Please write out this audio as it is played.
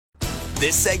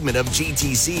This segment of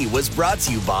GTC was brought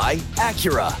to you by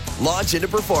Acura. Launch into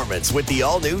performance with the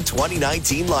all-new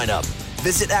 2019 lineup.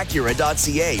 Visit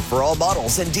Acura.ca for all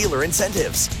models and dealer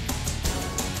incentives.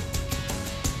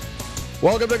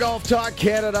 Welcome to Golf Talk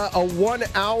Canada, a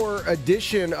 1-hour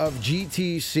edition of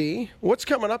GTC. What's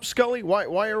coming up, Scully?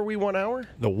 Why are we 1 hour?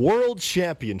 The World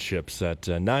Championships at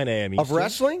 9 a.m. Eastern. Of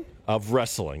wrestling? Of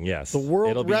wrestling, yes. The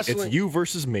World Wrestling. It's you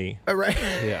versus me. Right.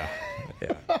 Yeah.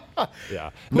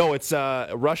 No, it's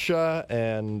Russia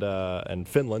and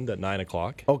Finland at 9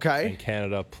 o'clock. Okay. And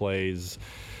Canada plays.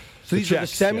 So these are the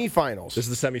semifinals. This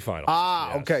is the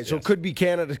semifinals. Okay. So it could be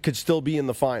Canada could still be in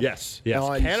the final. Yes.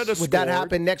 Canada would that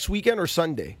happen next weekend or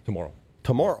Sunday?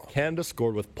 Tomorrow. Canada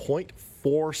scored with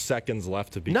 0.4 seconds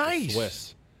left to beat the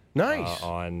Swiss. Nice.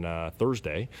 On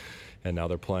Thursday. And now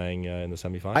they're playing in the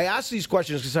semifinals. I asked these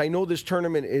questions because I know this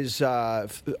tournament is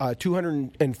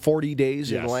 240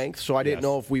 days in length, so I didn't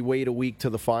know if we wait a week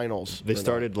to the finals. They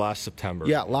started last September.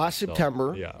 Yeah, last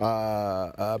September.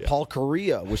 Paul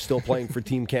Correa was still playing for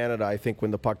Team Canada, I think, when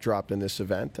the puck dropped in this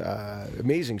event.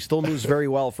 Amazing. Still moves very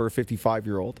well for a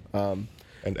 55-year-old.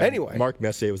 And anyway, Mark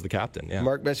Messier was the captain. Yeah,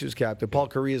 Mark Messier was captain. Paul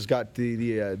Correa's got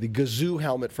the Gazoo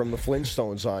helmet from the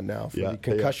Flintstones on now for the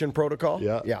concussion protocol.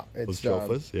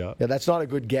 It's yeah. That's not a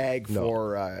good gag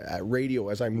for radio.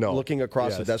 As I'm looking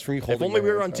across the desk from you, if only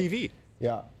we were on TV.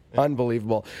 Yeah.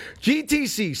 Unbelievable.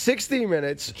 GTC, 60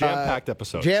 minutes. Jam-packed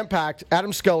episode. Jam-packed.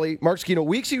 Adam Scully, Mark Skino.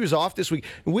 Weeksy was off this week.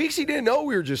 Weeksy didn't know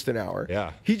we were just an hour.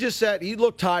 Yeah. He just said he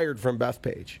looked tired from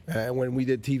Bethpage. When we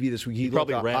did TV this week, he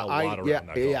probably ran a lot around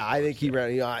that. I think he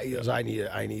ran. He goes, I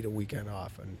need a weekend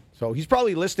off. And so he's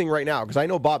probably listening right now because I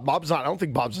know Bob's not. I don't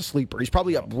think Bob's a sleeper. He's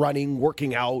probably up running,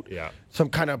 working out. Yeah. Some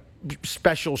kind of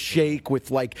special shake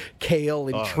with like kale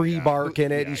and tree bark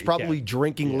in it. He's probably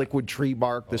drinking liquid tree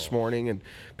bark this morning and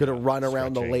going to run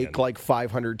around the lake like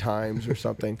 500 times or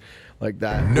something like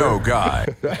that. No guy.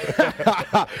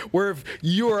 Where if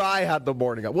you or I had the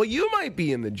morning up. Well, you might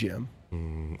be in the gym.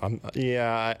 I'm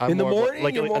in the morning,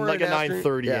 like a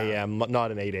 9:30 a.m., not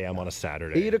an 8 a.m. on a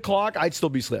Saturday. 8 o'clock, I'd still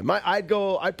be sleeping. I'd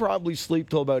probably sleep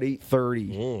till about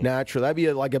 8:30 naturally. That'd be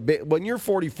like a bit. When you're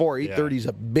 44, 8:30 is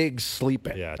a big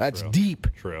sleeping. Yeah, that's deep.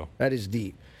 True. That is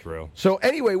deep. True. So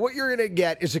anyway, what you're going to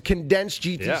get is a condensed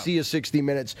GTC of 60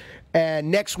 minutes.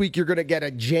 And next week, you're going to get a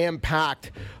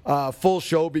jam-packed full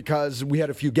show because we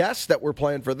had a few guests that we're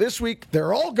playing for this week.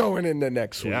 They're all going into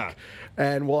next week.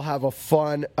 And we'll have a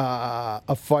fun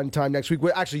time next week.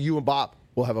 Actually, you and Bob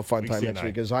will have a fun time next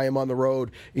week because I am on the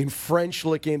road in French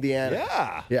Lick, Indiana.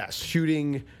 Yeah. Yes,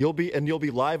 shooting. You'll be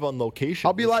live on location.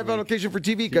 I'll be live on location for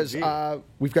TV because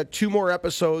we've got 2 more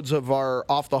episodes of our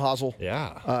Off the Hustle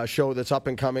show that's up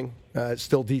and coming.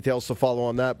 Still details to follow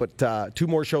on that, but 2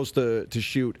 more shows to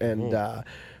shoot. And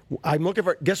I'm looking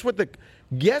for, guess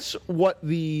what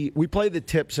we play the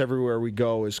tips everywhere we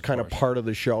go is kind of part of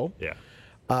the show. Yeah.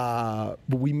 But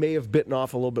we may have bitten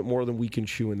off a little bit more than we can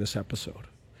chew in this episode.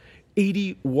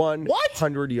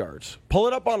 8,100 yards. Pull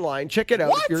it up online. Check it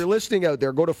out. If you're listening out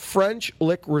there, go to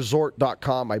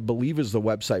FrenchLickResort.com, I believe is the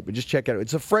website, but just check it out.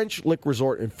 It's a French Lick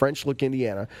Resort in French Lick,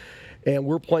 Indiana. And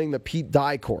we're playing the Pete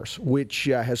Dye course, which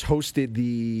has hosted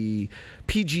the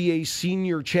PGA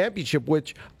Senior Championship,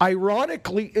 which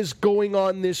ironically is going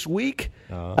on this week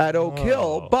at Oak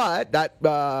Hill. But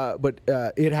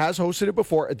it has hosted it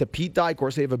before at the Pete Dye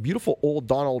course. They have a beautiful old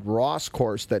Donald Ross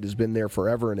course that has been there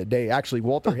forever and a day. Actually,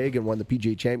 Walter Hagen won the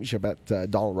PGA Championship at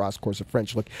Donald Ross course at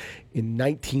French Lick in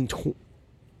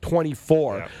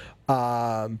 1924.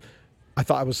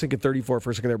 I was thinking 34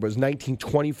 for a second there, but it was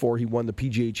 1924 he won the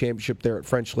PGA Championship there at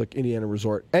French Lick, Indiana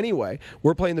Resort. Anyway,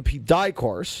 we're playing the Pete Dye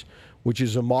course, which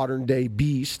is a modern-day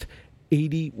beast,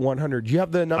 8,100. Do you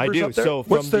have the numbers up there? I do. So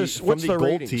what's the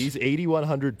Gold Tees,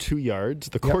 8,100, 2 yards.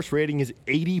 The course rating is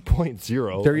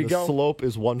 80.0. There you go. The slope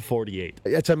is 148.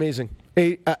 It's amazing.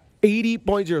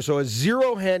 80.0, so a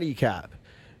zero handicap.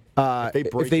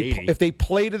 If they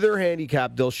play to their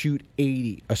handicap, they'll shoot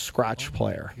 80, a scratch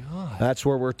player. That's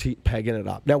where we're pegging it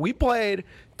up. Now, we played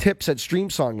tips at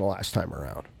Streamsong the last time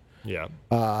around. Yeah.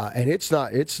 And it's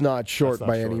not short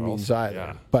by any means either.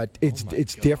 Yeah. But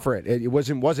it's different. It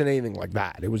wasn't anything like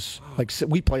that. It was like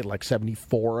we played like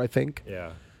 74, I think.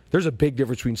 Yeah. There's a big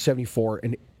difference between 74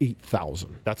 and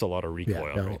 8,000. That's a lot of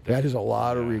recoil. Yeah, that is a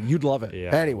lot of recoil. You'd love it.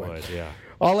 Yeah, anyway.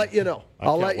 I'll let you know.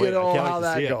 I'll let you know how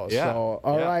that goes. Yeah. So,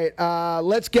 all right.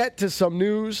 Let's get to some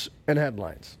news and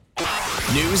headlines.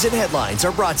 News and headlines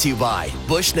are brought to you by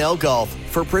Bushnell Golf.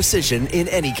 For precision in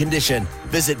any condition,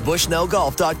 visit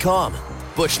bushnellgolf.com.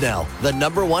 Bushnell, the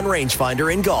 #1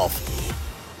 rangefinder in golf.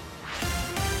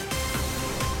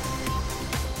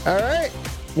 All right.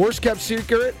 Worst kept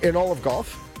secret in all of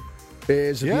golf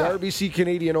is the RBC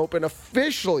Canadian Open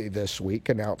officially this week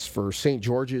announced for St.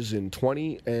 George's in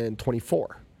 20 and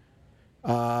 24.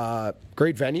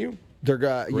 Great venue.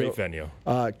 Great venue.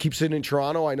 Keeps it in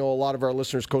Toronto. I know a lot of our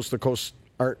listeners coast to coast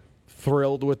aren't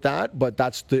thrilled with that, but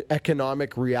that's the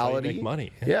economic reality. Make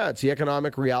money. Yeah, it's the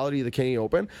economic reality of the Canadian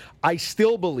Open. I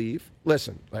still believe,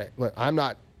 listen, I'm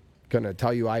not going to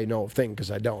tell you I know a thing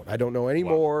because I don't. I don't know any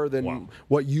more than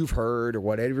what you've heard or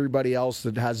what everybody else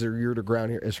that has their ear to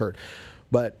ground here has heard.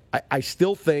 But I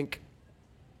still think,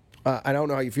 I don't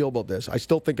know how you feel about this, I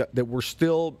still think that we're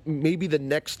still, maybe the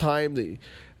next time the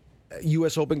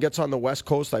U.S. Open gets on the West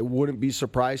Coast, I wouldn't be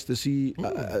surprised to see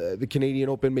the Canadian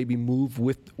Open maybe move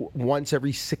with once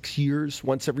every 6 years,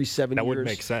 once every 7 years. That would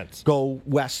make sense. Go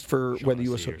west for when the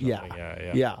U.S. Open.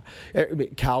 Yeah.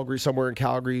 Calgary, somewhere in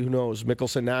Calgary, who knows?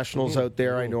 Mickelson Nationals out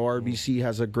there. I know RBC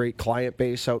has a great client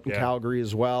base out in Calgary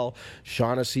as well.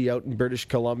 Shaughnessy out in British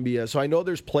Columbia. So I know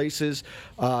there's places.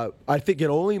 I think it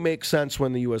only makes sense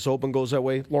when the U.S. Open goes that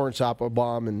way. Lawrence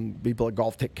Applebaum and people at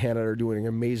Golf Tech Canada are doing an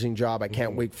amazing job. I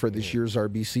can't wait for this year's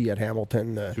RBC at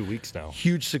Hamilton. 2 weeks now.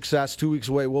 Huge success. 2 weeks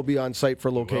away. We'll be on site for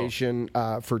location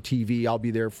for TV. I'll be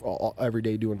there every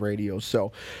day doing radio.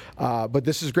 So, but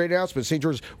this is a great announcement. St.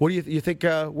 George's, what do you think?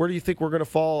 Where do you think we're going to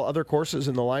fall other courses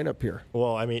in the lineup here?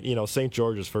 Well, I mean, St.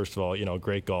 George's, first of all,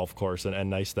 great golf course, and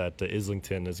nice that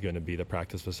Islington is going to be the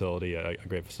practice facility, a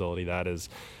great facility that is.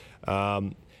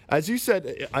 As you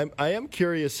said, I am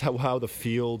curious how the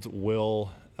field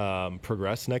will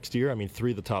progress next year. I mean,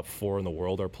 3 of the top 4 in the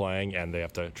world are playing, and they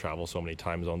have to travel so many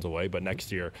time zones away. But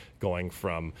next year, going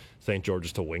from St.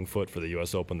 George's to Winged Foot for the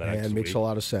U.S. Open the next week. Makes a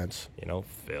lot of sense.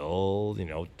 Phil,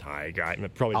 Tiger,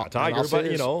 probably not Tiger,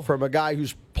 but, From a guy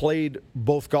who's played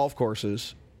both golf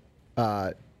courses,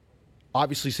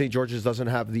 obviously St. George's doesn't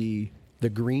have the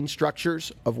green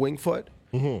structures of Winged Foot,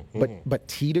 but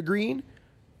tee to green,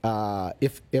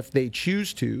 if they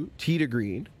choose to tee to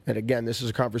green, and again, this is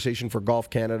a conversation for Golf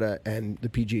Canada and the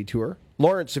PGA Tour.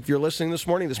 Lawrence, if you're listening this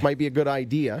morning, this might be a good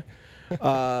idea.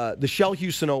 The Shell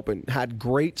Houston Open had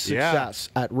great success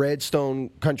at Redstone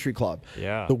Country Club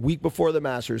the week before the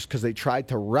Masters because they tried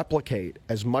to replicate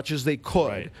as much as they could.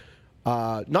 Right.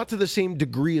 Not to the same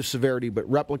degree of severity, but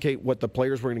replicate what the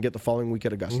players were going to get the following week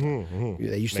at Augusta.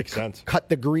 They used to cut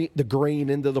the grain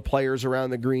into the players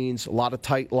around the greens, a lot of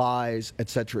tight lies, et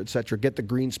cetera, get the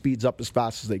green speeds up as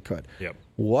fast as they could. Yep.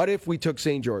 What if we took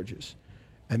St. George's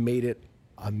and made it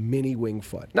a mini Winged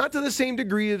Foot? Not to the same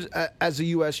degree as a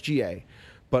USGA,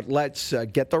 but let's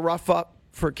get the rough up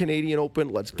for Canadian Open.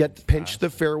 Let's pinch the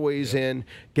fairways in,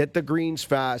 get the greens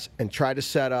fast, and try to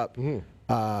set up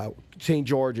St.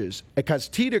 George's, because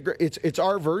it's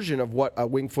our version of what a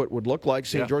Winged Foot would look like.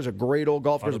 St. George's, a great old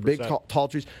golf course, big tall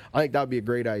trees. I think that would be a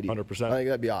great idea. 100%. I think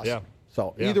that'd be awesome. Yeah.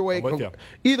 So either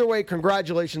way,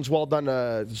 congratulations, well done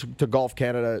to Golf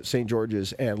Canada, St.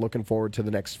 George's, and looking forward to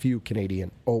the next few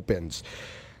Canadian Opens.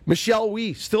 Michelle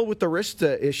Wie, still with the wrist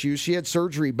issues. She had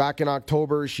surgery back in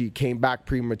October. She came back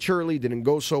prematurely, didn't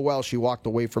go so well. She walked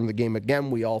away from the game again.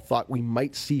 We all thought we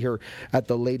might see her at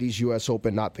the Ladies U.S.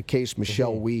 Open. Not the case.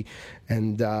 Michelle Wie.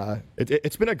 And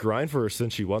it's been a grind for her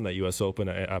since she won that U.S. Open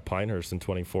at Pinehurst in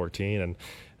 2014.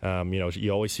 And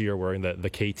you always see her wearing the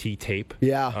KT tape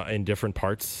in different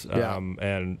parts.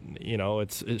 And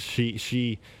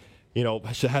she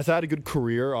has had a good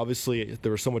career. Obviously,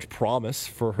 there was so much promise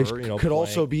for her. It could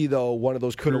also be, though, one of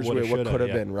those careers where what could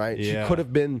have been, right? Yeah. She could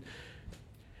have been.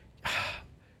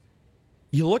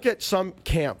 You look at some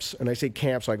camps, and I say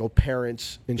camps, I go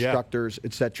parents, instructors,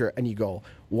 etc., and you go,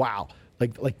 wow.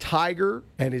 Like Tiger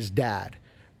and his dad.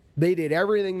 They did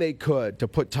everything they could to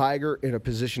put Tiger in a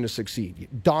position to succeed.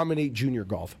 Dominate junior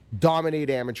golf, dominate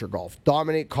amateur golf,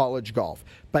 dominate college golf.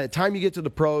 By the time you get to the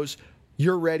pros,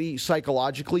 you're ready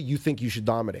psychologically, you think you should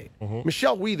dominate.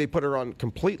 Michelle Wie, they put her on a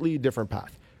completely different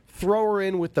path. Throw her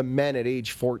in with the men at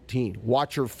age 14.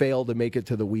 Watch her fail to make it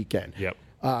to the weekend. Yep.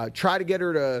 Try to get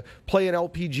her to play an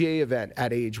LPGA event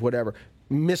at age whatever.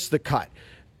 Miss the cut.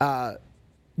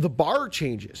 The bar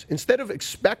changes. Instead of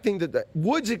expecting that,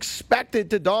 Woods expected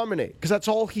to dominate because that's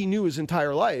all he knew his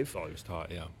entire life. That's all he was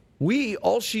taught, yeah.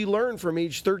 All she learned from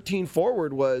age 13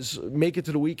 forward was make it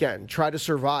to the weekend, try to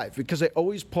survive, because they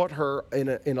always put her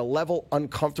in a level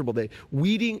uncomfortable.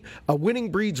 Winning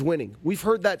breeds winning. We've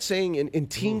heard that saying in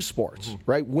team sports,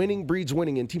 right? Winning breeds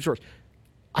winning in team sports.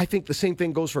 I think the same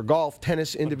thing goes for golf,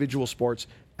 tennis, individual sports.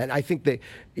 And I think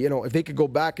if they could go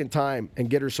back in time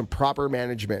and get her some proper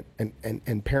management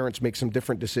and parents make some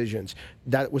different decisions,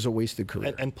 that was a wasted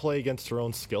career. And play against her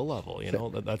own skill level.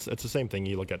 It's the same thing.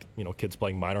 You look at kids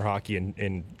playing minor hockey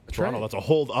in Toronto. right. That's a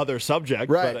whole other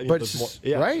subject. Right, but it's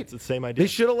it's the same idea. They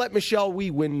should have let Michelle Wee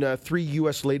win 3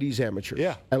 U.S. ladies amateurs.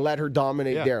 Yeah. And let her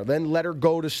dominate there. Then let her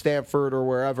go to Stanford or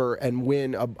wherever and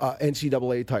win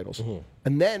NCAA titles. Mm-hmm.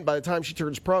 And then by the time she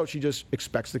turns pro, she just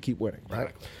expects to keep winning,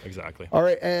 right? Exactly. All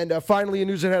right, and finally in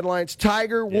news and headlines,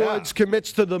 Tiger Woods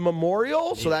commits to the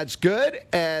Memorial, so that's good.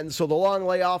 And so the long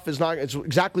layoff it's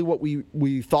exactly what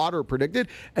we thought or predicted,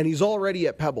 and he's already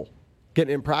at Pebble,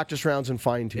 getting in practice rounds and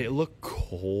fine-tuning. It looked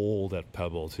cold at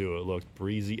Pebble, too. It looked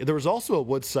breezy. There was also a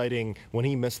Woods sighting when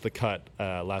he missed the cut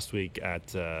last week at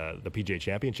the PGA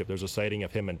Championship. There was a sighting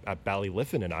of him at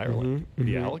Ballyliffin in Ireland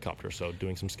via helicopter, so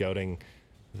doing some scouting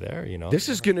there, This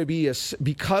is going to be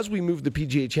because we moved the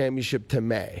PGA Championship to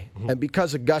May, and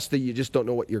because Augusta, you just don't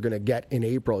know what you're going to get in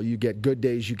April. You get good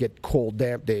days, you get cold,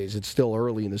 damp days. It's still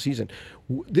early in the season.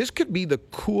 This could be the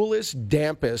coolest,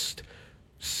 dampest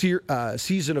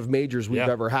season of majors we've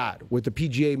ever had, with the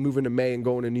PGA moving to May and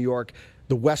going to New York.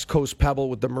 The West Coast Pebble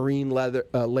with the marine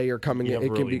layer coming in.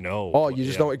 It can be know. Oh, you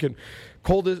just know it can.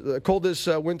 Coldest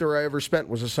winter I ever spent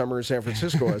was a summer in San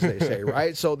Francisco, as they say,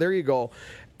 right? So there you go.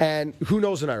 And who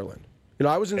knows in Ireland?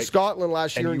 I was in Scotland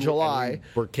last year in July.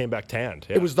 We came back tanned.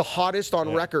 Yeah. It was the hottest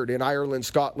on record in Ireland,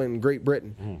 Scotland, Great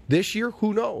Britain. This year,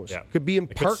 who knows? Yeah. Could be in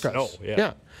parkas. Could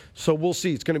snow, So we'll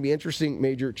see. It's going to be interesting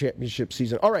major championship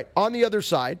season. All right, on the other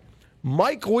side,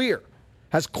 Mike Weir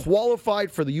has qualified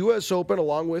for the U.S. Open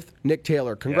along with Nick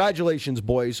Taylor. Congratulations,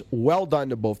 boys. Well done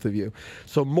to both of you.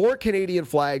 So more Canadian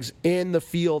flags in the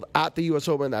field at the U.S.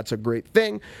 Open. That's a great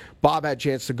thing. Bob had a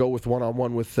chance to go with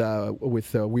one-on-one with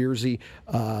Weirzy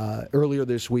earlier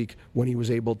this week when he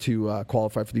was able to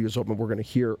qualify for the U.S. Open. We're going to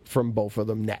hear from both of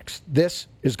them next. This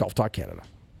is Golf Talk Canada.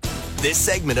 This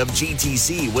segment of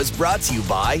GTC was brought to you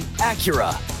by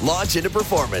Acura. Launch into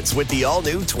performance with the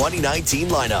all-new 2019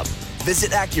 lineup.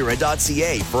 Visit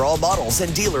Acura.ca for all models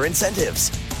and dealer incentives.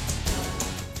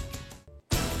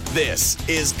 This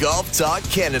is Golf Talk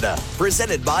Canada,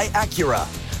 presented by Acura.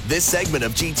 This segment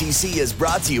of GTC is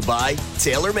brought to you by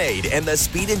TaylorMade and the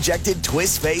speed-injected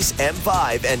Twist Face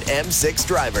M5 and M6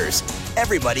 drivers.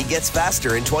 Everybody gets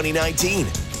faster in 2019.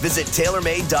 Visit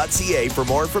TaylorMade.ca for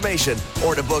more information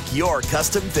or to book your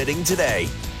custom fitting today.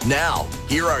 Now,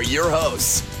 here are your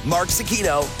hosts, Mark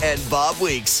Zecchino and Bob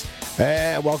Weeks.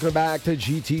 And welcome back to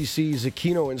GTC.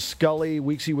 Zecchino and Scully,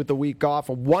 Weeksy with the week off.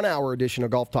 A 1-hour edition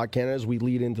of Golf Talk Canada as we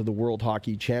lead into the World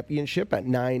Hockey Championship at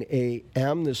 9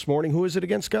 a.m. this morning. Who is it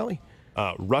against, Scully?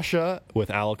 Russia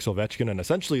with Alex Ovechkin and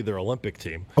essentially their Olympic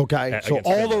team. Okay, so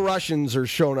all the Russians are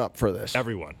showing up for this.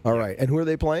 Everyone. All right, and who are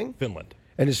they playing? Finland.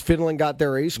 And has Finland got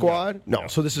their A squad? No.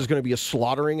 So this is going to be a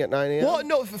slaughtering at 9 a.m.? Well,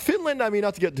 no, Finland,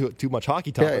 not to get into too much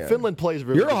hockey talk, but Finland plays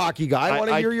really You're a hockey guy. I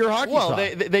want to hear your hockey talk.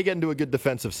 Well, they get into a good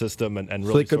defensive system and really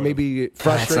so they could maybe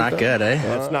frustrate That's not good, eh?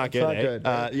 That's not good,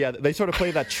 eh? They sort of play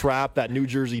that trap, that New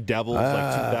Jersey Devils,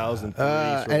 like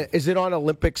 2003. And is it on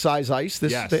Olympic-size ice?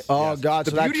 Yes. God,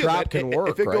 so that trap can work,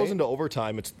 If it right? goes into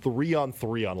overtime, it's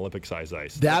 3-on-3 on Olympic-size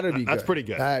ice. That'd be good. That's pretty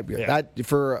good. That,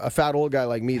 for a fat old guy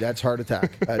like me, that's heart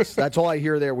attack. That's all I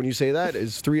hear there when you say that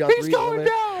is 3-on-3. He's going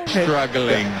down.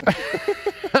 Struggling.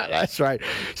 That's right.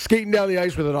 Skating down the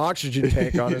ice with an oxygen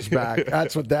tank on his back.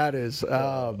 That's what that is.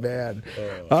 Oh, man.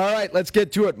 All right, let's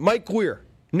get to it. Mike Weir,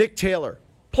 Nick Taylor,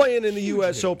 playing in the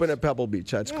U.S. Open at Pebble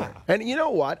Beach. That's great. And you know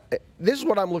what? This is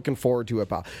what I'm looking forward to,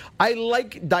 pal. I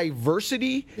like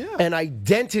diversity and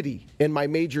identity in my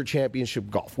major championship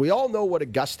golf. We all know what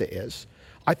Augusta is.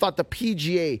 I thought the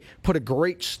PGA put a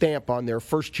great stamp on their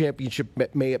first championship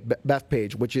May at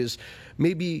Bethpage, which is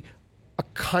maybe a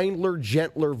kinder,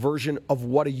 gentler version of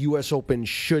what a U.S. Open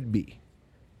should be.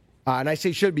 And I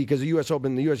say should be because the U.S.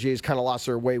 Open, the USGA has kind of lost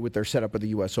their way with their setup of the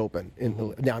U.S. Open.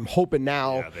 Now, I'm hoping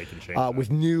now, they can change with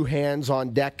new hands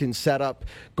on deck and setup,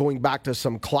 going back to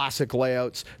some classic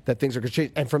layouts, that things are going to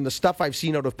change. And from the stuff I've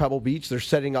seen out of Pebble Beach, they're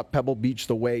setting up Pebble Beach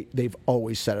the way they've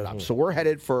always set it up. So we're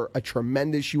headed for a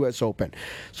tremendous U.S. Open.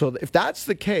 So if that's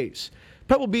the case,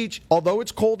 Pebble Beach, although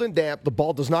it's cold and damp, the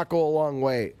ball does not go a long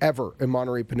way ever in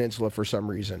Monterey Peninsula for some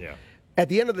reason. Yeah. At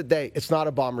the end of the day, it's not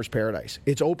a bomber's paradise.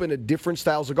 It's open to different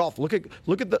styles of golf. Look at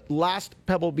the last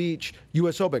Pebble Beach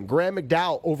U.S. Open. Graham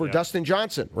McDowell over Dustin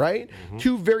Johnson, right?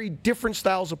 Two very different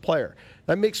styles of player.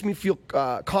 That makes me feel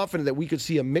confident that we could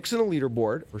see a mix in the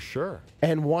leaderboard. For sure.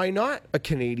 And why not a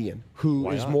Canadian who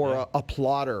is more a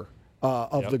plotter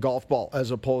of the golf ball,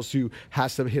 as opposed to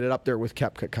has to hit it up there with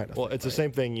Koepka kind of Well, thing. it's the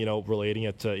same thing, relating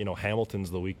it to,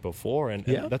 Hamilton's the week before, and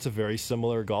that's a very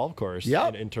similar golf course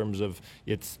in terms of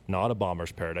it's not a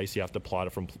bomber's paradise. You have to plot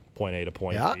it from point A to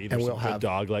point B. There's some good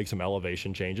dog legs, some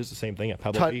elevation changes. The same thing at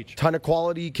Pebble Beach. Ton of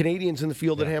quality Canadians in the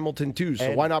field at Hamilton, too,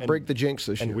 so why not break the jinx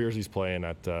this year? And Weirsy's playing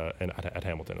at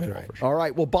Hamilton as well, for sure. All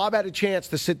right, well, Bob had a chance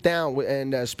to sit down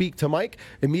and speak to Mike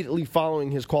immediately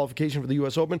following his qualification for the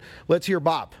U.S. Open. Let's hear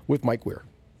Bob with Mike Weir.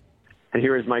 And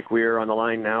here is Mike Weir on the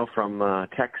line now from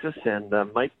Texas. And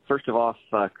Mike, first of all,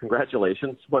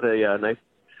 congratulations. What a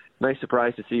nice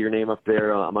surprise to see your name up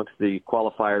there amongst the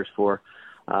qualifiers for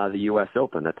the U.S.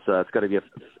 Open. It's got to be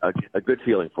a good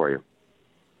feeling for you.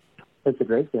 It's a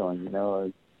great feeling.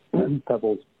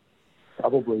 Pebble's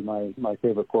probably my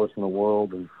favorite course in the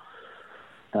world, and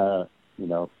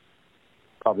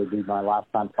probably be my last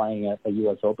time playing at a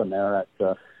U.S. Open there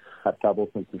at Pebble,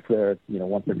 since it's there,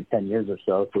 once every 10 years or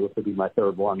so. So this will be my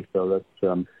third one. So that's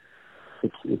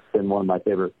it's been one of my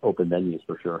favorite Open venues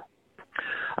for sure.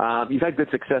 You've had good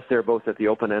success there, both at the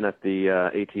Open and at the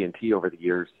AT&T over the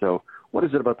years. So what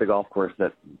is it about the golf course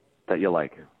that you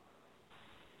like?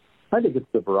 I think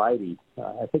it's the variety.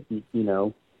 I think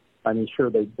sure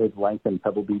they've lengthened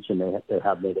Pebble Beach and they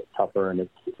have made it tougher, and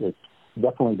it's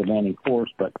definitely a demanding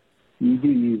course, but you do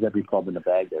use every club in the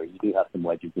bag there. You do have some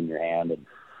wedges in your hand, and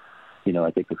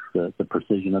I think it's the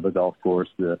precision of the golf course,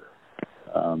 the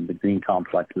green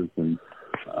complexes, and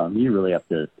you really have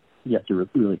to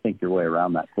really think your way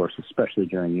around that course, especially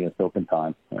during U.S. Open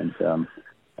time. And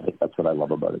I think that's what I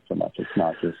love about it so much. It's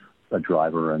not just a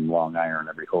driver and long iron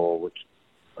every hole, which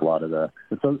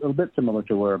it's a bit similar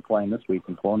to where I'm playing this week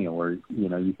in Colonial, where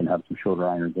you can have some shorter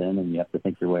irons in and you have to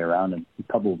think your way around, and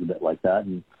Pebble's a bit like that.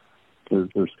 And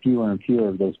there's fewer and fewer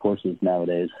of those courses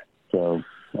nowadays, so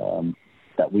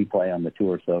that we play on the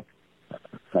tour. So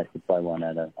it's nice to play one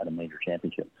at a major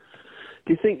championship.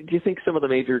 Do you think some of the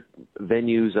major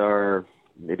venues are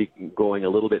maybe going a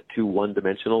little bit too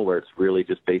one-dimensional, where it's really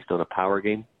just based on a power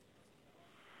game?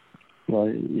 Well,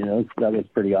 that was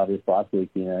pretty obvious last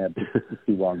week. I had the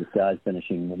two longest guys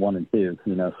finishing 1 and 2.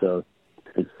 So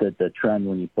it's the trend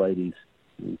when you play these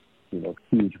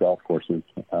huge golf courses.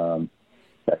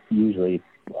 That usually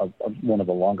one of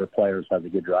the longer players has a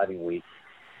good driving week.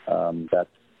 That's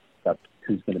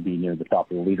who's going to be near the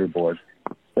top of the leaderboard.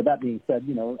 But that being said,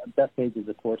 Best Age is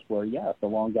a course where, if the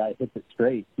long guy hits it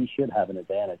straight, he should have an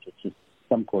advantage. It's just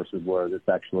some courses where it's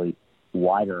actually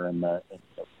wider in the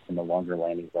longer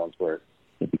landing zones where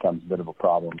it becomes a bit of a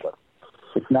problem. But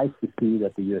it's nice to see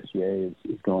that the USGA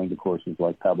is going to courses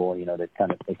like Pebble. They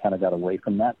kind of got away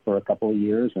from that for a couple of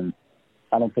years, and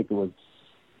I don't think it was,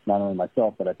 not only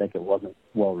myself, but I think it wasn't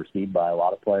well received by a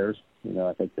lot of players.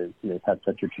 I think that they've had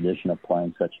such a tradition of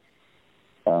playing such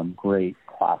great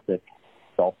classic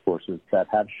golf courses that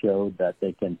have showed that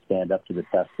they can stand up to the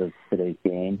test of today's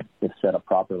game if set up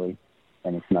properly.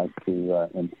 And it's nice to,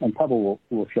 and Pebble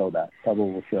will show that.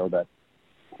 Pebble will show that,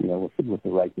 with the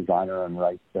right designer and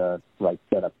right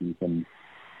setup, you can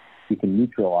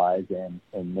neutralize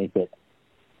and make it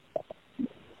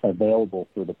available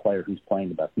for the player who's playing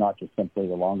the best, not just simply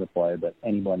the longer player, but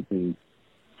anyone who's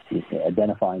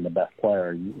identifying the best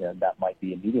player. That might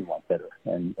be a medium long hitter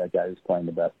and a guy who's playing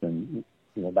the best, and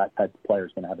that type of player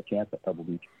is going to have a chance at Pebble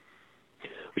Beach.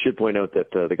 We should point out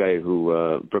that the guy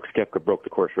who Brooks Koepka broke the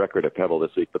course record at Pebble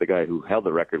this week, but the guy who held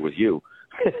the record was you.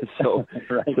 So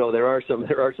there are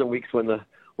some weeks when the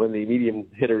medium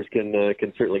hitters can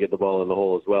certainly get the ball in the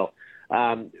hole as well.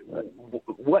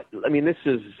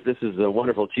 This is a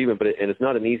wonderful achievement, and it's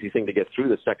not an easy thing to get through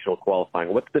the sectional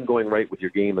qualifying. What's been going right with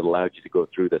your game that allowed you to go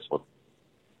through this one?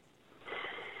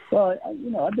 Well,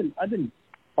 I've been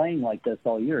playing like this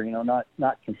all year.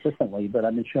 Not consistently, but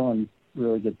I've been showing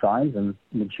really good signs and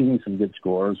been shooting some good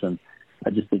scores, and I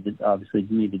just obviously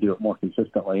need to do it more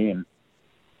consistently. And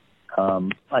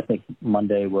I think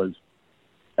Monday was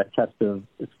a test of,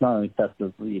 it's not only a test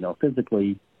of,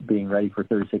 physically being ready for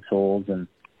 36 holes,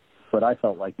 but I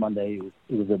felt like Monday,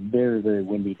 it was a very, very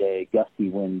windy day, gusty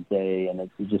wind day, and it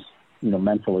just,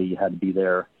 mentally you had to be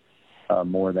there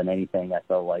more than anything, I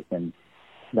felt like. And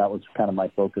that was kind of my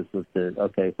focus, was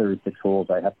 36 holes,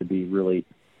 I have to be really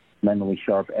mentally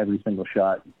sharp every single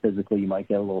shot. Physically, you might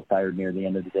get a little tired near the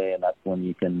end of the day, and that's when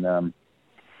you can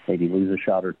maybe lose a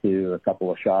shot or two, a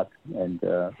couple of shots, and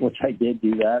which I did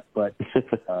do that, but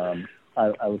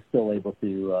I was still able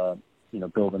to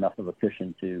build enough of a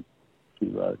cushion to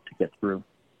get through.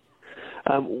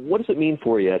 What does it mean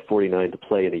for you at 49 to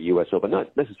play in a U.S. Open?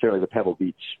 Not necessarily the Pebble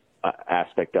Beach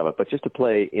aspect of it, but just to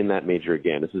play in that major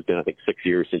again. This has been, I think, 6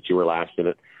 years since you were last in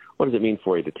it. What does it mean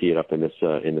for you to tee it up in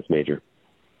this major?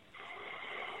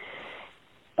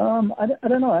 I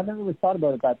don't know. I haven't really thought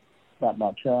about it that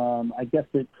much. I guess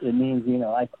it means,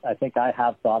 I think I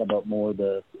have thought about more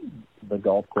the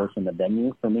golf course and the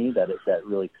venue for me, that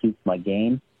really suits my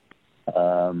game.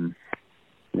 And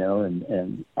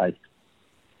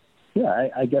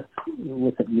I guess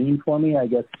what it means for me, I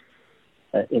guess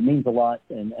it means a lot,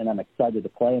 and I'm excited to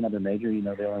play another major.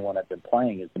 The only one I've been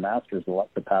playing is the Masters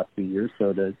the past few years,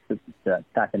 so to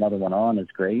tack another one on is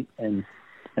great. And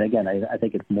again, I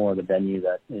think it's more the venue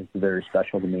that is very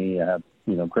special to me. I have,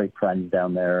 great friends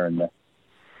down there in the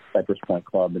Cypress Point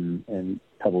Club and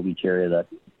Pebble Beach area that,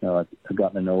 I've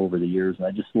gotten to know over the years. And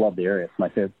I just love the area.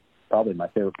 It's probably my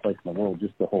favorite place in the world,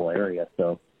 just the whole area.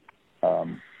 So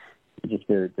I'm just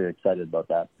very, very excited about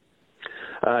that.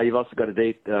 You've also got a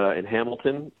date in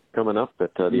Hamilton coming up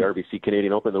at the RBC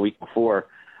Canadian Open the week before.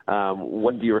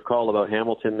 What do you recall about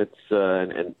Hamilton? And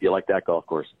do you like that golf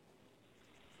course?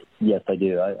 Yes, I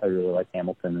do. I really like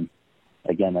Hamilton. And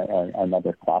again,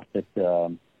 another classic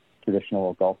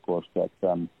traditional golf course that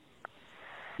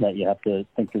you have to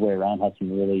think your way around. Has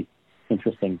some really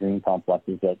interesting green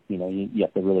complexes that you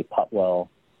have to really putt well.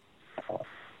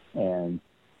 And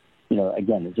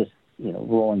again, it's just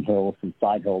rolling hills, some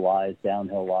side hill lies,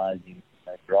 downhill lies.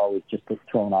 You're always just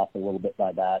thrown off a little bit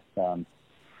by that.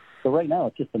 So right now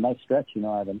it's just a nice stretch.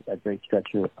 I have a great stretch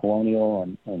here with Colonial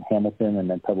and Hamilton and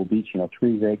then Pebble Beach.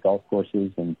 3 great golf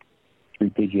courses and 3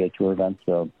 PGA Tour events.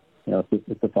 So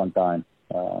it's a fun time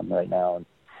right now. And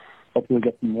hopefully we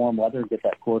get some warm weather, get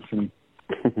that course and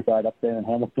ride up there in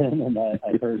Hamilton. And I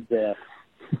heard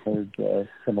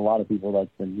from a lot of people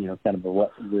that's been kind of a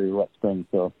very wet spring.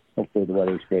 So hopefully the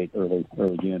weather's great early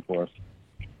June for us.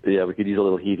 Yeah, we could use a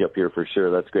little heat up here for sure.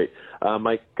 That's great.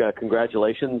 Mike,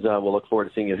 congratulations. We'll look forward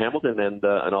to seeing you in Hamilton and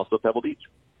also Pebble Beach.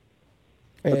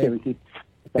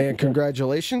 And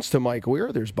congratulations to Mike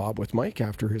Weir. There's Bob with Mike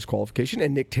after his qualification.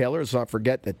 And Nick Taylor, let's not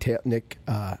forget that Nick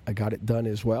got it done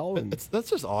as well. And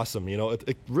that's just awesome.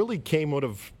 It really came out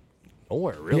of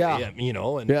nowhere, really.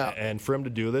 Yeah. And for him to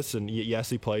do this, and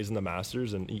yes, he plays in the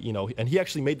Masters, and and he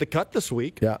actually made the cut this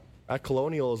week. Yeah. At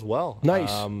Colonial as well.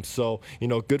 Nice. So,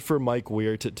 good for Mike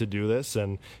Weir to do this.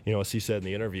 And, as he said in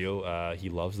the interview, he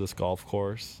loves this golf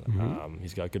course. Mm-hmm.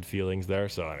 He's got good feelings there.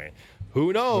 So,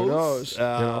 who knows?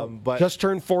 But just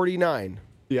turned 49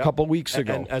 a couple weeks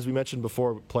ago. And as we mentioned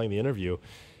before playing the interview,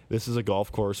 this is a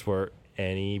golf course where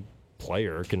any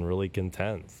player can really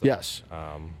contend. So, yes.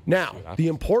 Now, the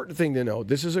important thing to know,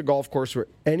 this is a golf course where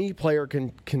any player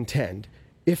can contend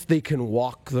if they can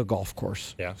walk the golf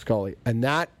course, Scully. And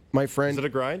that, my friend... Is it a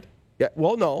grind? Yeah.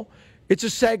 Well, no. It's a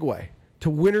segue to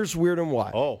Winners, Weird, and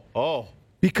Wild. Oh.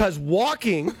 Because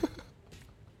walking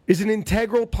is an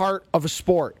integral part of a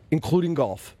sport, including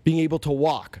golf. Being able to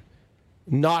walk,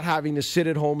 not having to sit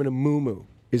at home in a moo-moo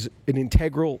is an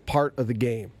integral part of the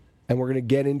game. And we're going to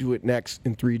get into it next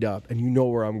in 3-Dub, and you know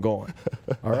where I'm going.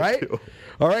 All right?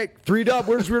 All right, 3-Dub,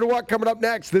 Winners, Weird, and Wild coming up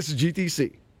next. This is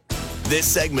GTC. This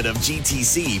segment of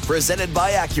GTC, presented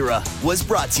by Acura, was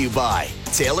brought to you by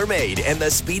TaylorMade and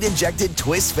the speed-injected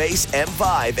Twist Face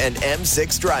M5 and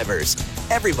M6 drivers.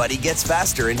 Everybody gets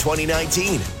faster in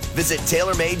 2019. Visit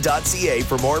TaylorMade.ca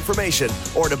for more information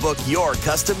or to book your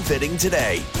custom fitting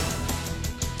today.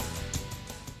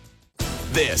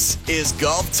 This is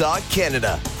Golf Talk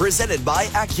Canada, presented by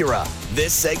Acura.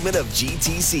 This segment of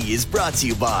GTC is brought to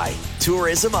you by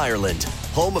Tourism Ireland,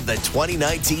 home of the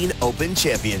 2019 Open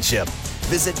Championship.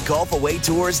 Visit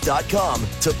golfawaytours.com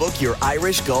to book your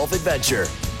Irish golf adventure.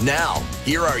 Now,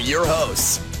 here are your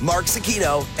hosts, Mark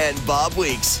Cicchino and Bob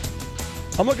Weeks.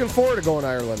 I'm looking forward to going to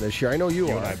Ireland this year. I know you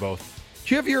are. You and I both.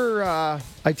 Do you have your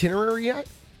itinerary yet?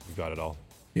 We've got it all.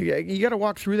 You got to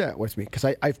walk through that with me because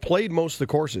I've played most of the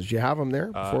courses. Do you have them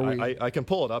there? I can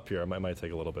pull it up here. It might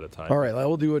take a little bit of time. All right,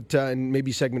 we'll do it in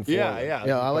maybe segment 4. Yeah.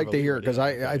 I like to hear it because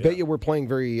I bet you we're playing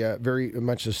very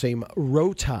much the same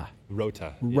rota.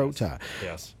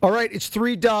 Yes. All right, it's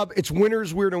 3-Dub. It's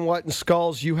Winners, Weird, and What? And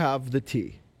Skulls, you have the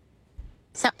tee.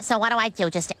 So what do I do?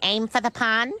 Just aim for the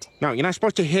pond? No, you're not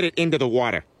supposed to hit it into the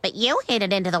water. But you hit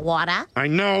it into the water. I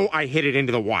know I hit it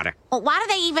into the water. Well, why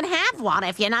do they even have water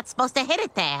if you're not supposed to hit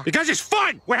it there? Because it's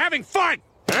fun! We're having fun!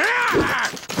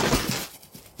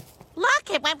 Look,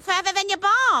 it went further than your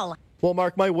ball. Well,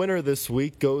 Mark, my winner this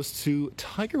week goes to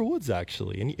Tiger Woods,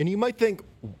 actually. And you might think,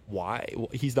 why? Well,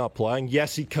 he's not playing.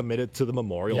 Yes, he committed to the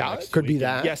Memorial next could week. be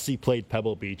that. And yes, he played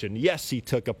Pebble Beach. And yes, he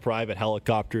took a private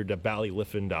helicopter to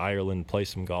Ballyliffin to Ireland, play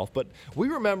some golf. But we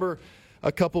remember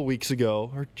a couple weeks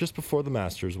ago, or just before the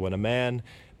Masters, when a man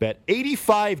bet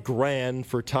 $85,000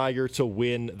 for Tiger to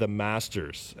win the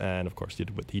Masters. And, of course,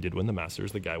 he did win the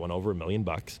Masters. The guy won over $1 million.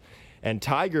 And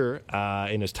Tiger,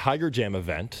 in his Tiger Jam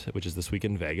event, which is this week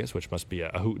in Vegas, which must be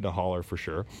a hoot and a holler for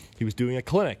sure, he was doing a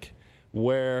clinic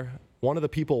where one of the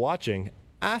people watching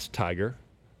asked Tiger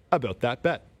about that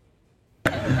bet.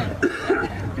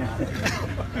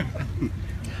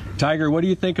 Tiger, what do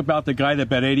you think about the guy that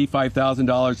bet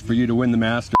 $85,000 for you to win the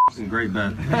Masters? It's a great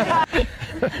bet.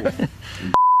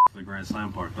 The Grand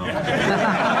Slam part, though.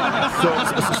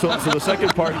 So the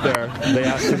second part there, they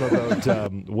asked him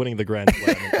about winning the Grand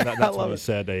Slam, and that's when he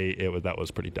said that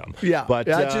was pretty dumb. Yeah, but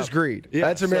that's just greed. Yeah,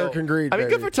 that's American greed. I mean,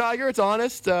 baby. good for Tiger. It's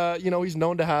honest. He's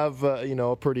known to have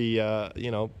a pretty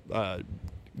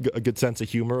a good sense of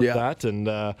humor with that, and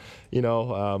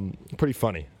pretty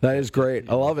funny. That is great.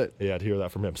 I love it. Yeah, to hear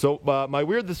that from him. So my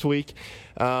weird this week,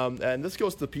 and this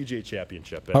goes to the PGA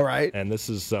Championship. All right. And this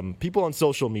is some people on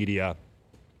social media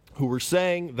who were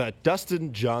saying that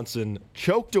Dustin Johnson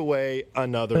choked away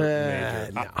another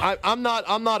major. No. I'm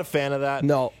not a fan of that.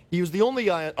 No. He was the only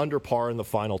guy under par in the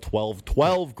final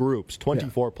 12 groups,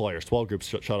 24 players, 12 groups,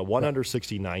 shot a 1 under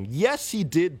 69. Yes, he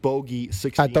did bogey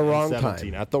 16 at the wrong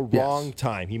 17 time. At the wrong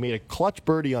time. He made a clutch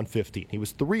birdie on 15. He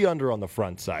was 3 under on the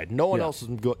front side. No one else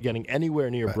was getting anywhere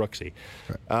near Brooksy.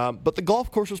 But the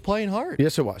golf course was playing hard.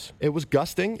 Yes, it was. It was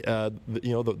gusting.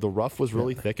 The rough was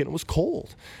really thick and it was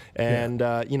cold. And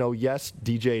yes,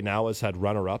 DJ now has had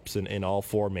runner-ups in all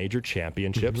 4 major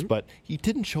championships, but he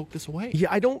didn't choke this away. Yeah,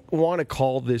 I don't want to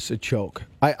call this a choke.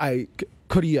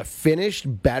 Could he have finished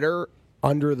better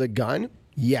under the gun?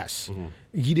 Yes.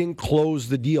 He didn't close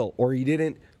the deal, or he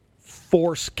didn't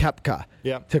force Koepka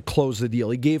to close the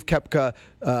deal. He gave Koepka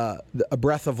a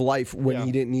breath of life when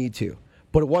he didn't need to.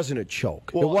 But it wasn't a choke.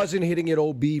 Well, it wasn't hitting it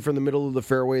OB from the middle of the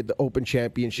fairway at the Open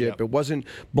Championship. It wasn't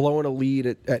blowing a lead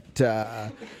at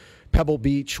Pebble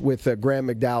Beach with Graham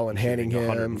McDowell and handing him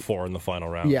 104 in the final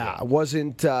round. Yeah, it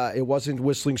wasn't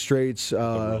Whistling Straits.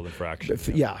 Rule infraction.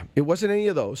 It wasn't any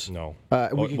of those. No, we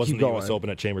can wasn't keep the going. US Open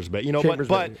at Chambers Bay.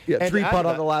 But 3-putt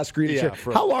on the last green. Yeah,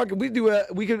 how long could we do?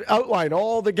 We could outline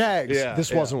all the gags.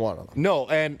 This wasn't one of them. No,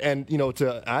 and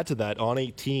to add to that, on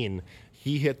 18,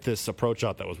 he hit this approach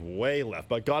shot that was way left,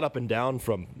 but got up and down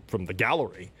from the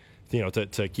gallery.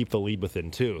 To keep the lead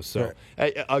within 2. So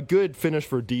a good finish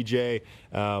for DJ.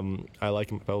 I like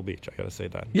him at Pebble Beach. I got to say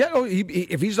that. Yeah,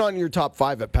 if he's not in your top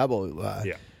 5 at Pebble,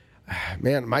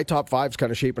 man, my top 5's kind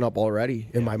of shaping up already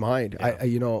in my mind.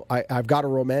 Yeah. I've got a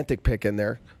romantic pick in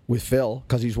there with Phil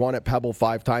because he's won at Pebble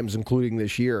 5 times, including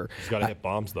this year. He's got to hit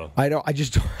bombs though. I know. I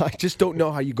just don't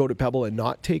know how you go to Pebble and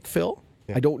not take Phil.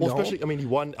 I don't know. Especially, he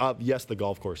won. Yes, the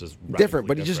golf course is different,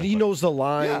 but he knows the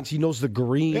lines. He knows the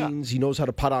greens. He knows how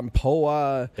to putt on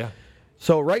POA. Yeah.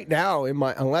 So right now,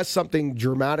 unless something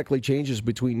dramatically changes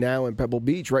between now and Pebble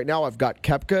Beach, right now I've got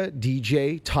Koepka,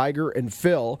 DJ, Tiger, and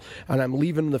Phil, and I'm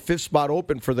leaving the 5th spot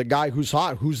open for the guy who's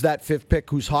hot. Who's that 5th pick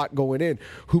who's hot going in?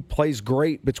 Who plays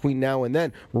great between now and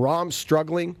then? Rahm's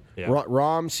struggling. Yeah.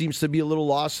 Rahm seems to be a little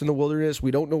lost in the wilderness. We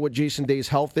don't know what Jason Day's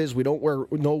health is. We don't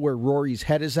know where Rory's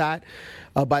head is at.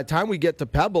 By the time we get to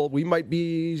Pebble, we might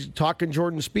be talking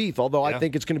Jordan Spieth, although I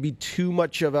think it's going to be too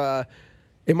much of a...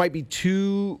 It might be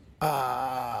too...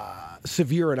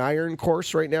 severe an iron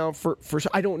course right now for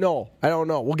I don't know.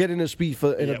 We'll get into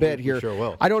Spieth in a bit here. We sure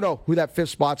will. I don't know who that 5th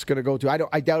spot's going to go to.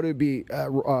 I doubt it would be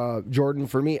Jordan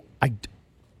for me.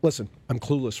 Listen, I'm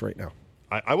clueless right now.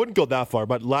 I wouldn't go that far,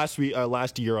 but last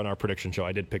year on our prediction show,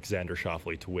 I did pick Xander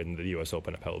Schauffele to win the U.S.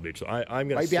 Open at Pebble Beach. So I'm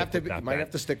going to stick with that. Might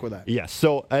have to stick with that. Yes.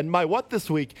 So, and my what this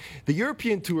week, the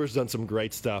European Tour has done some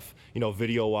great stuff,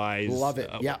 video-wise. Love it.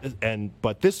 Yeah.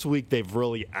 But this week they've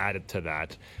really added to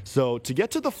that. So to get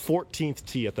to the 14th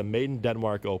tee at the Maiden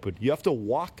Denmark Open, you have to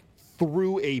walk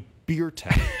through a beer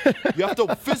tent. You have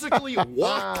to physically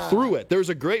walk through it. There's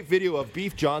a great video of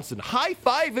Beef Johnson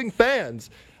high-fiving fans.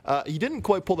 He didn't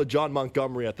quite pull the John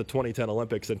Montgomery at the 2010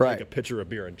 Olympics and take a pitcher of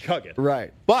beer and chug it.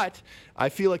 Right. But I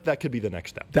feel like that could be the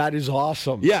next step. That is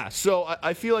awesome. Yeah. So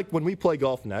I feel like when we play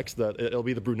golf next, it'll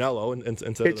be the Brunello instead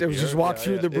of the beer. Just walk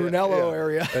through the Brunello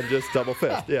area. And just double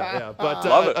fist. Yeah.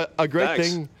 But a great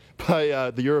thing by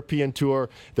the European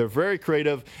Tour. They're very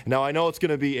creative. Now, I know it's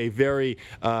going to be a very...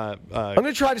 I'm going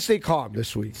to try to stay calm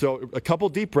this week. So a couple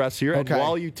deep breaths here. Okay. And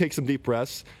while you take some deep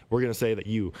breaths, we're going to say that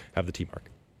you have the tee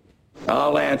mark.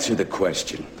 I'll answer the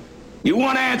question. You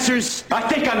want answers? I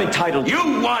think I'm entitled.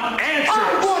 You want answers?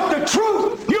 I want the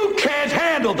truth! You can't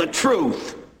handle the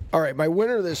truth! All right, my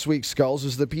winner this week, Skulls,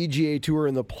 is the PGA Tour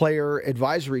and the Player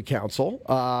Advisory Council,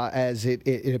 as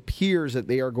it appears that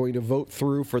they are going to vote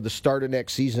through for the start of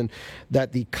next season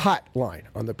that the cut line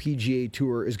on the PGA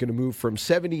Tour is going to move from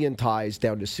 70 in ties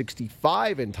down to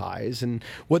 65 in ties. And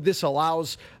what this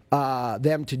allows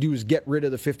them to do is get rid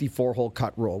of the 54-hole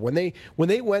cut rule. When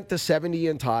they went to 70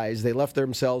 in ties, they left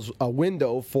themselves a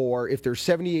window for if there's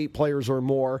 78 players or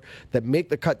more that make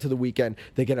the cut to the weekend,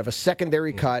 they can have a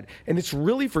secondary cut, and it's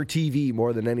really for TV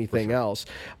more than anything else.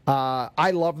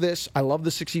 I love this. I love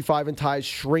the 65 in ties,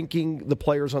 shrinking the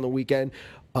players on the weekend.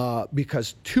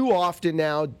 Because too often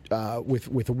now,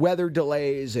 with weather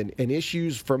delays and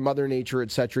issues from Mother Nature,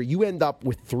 etc., you end up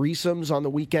with threesomes on the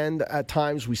weekend at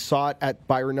times. We saw it at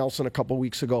Byron Nelson a couple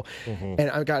weeks ago. And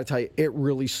I've got to tell you, it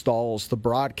really stalls the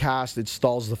broadcast. It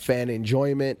stalls the fan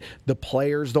enjoyment. The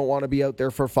players don't want to be out there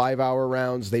for 5-hour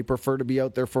rounds. They prefer to be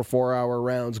out there for 4-hour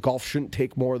rounds. Golf shouldn't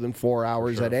take more than 4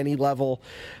 hours at any level.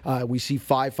 We see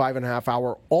 5.5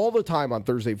 hour all the time on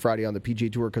Thursday, Friday on the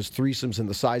PGA Tour because threesomes and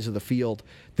the size of the field.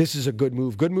 This is a good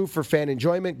move. Good move for fan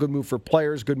enjoyment, good move for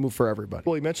players, good move for everybody.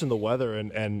 Well, you mentioned the weather,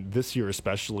 and this year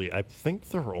especially, I think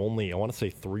there are only, I want to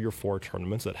say 3 or 4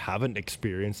 tournaments that haven't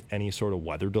experienced any sort of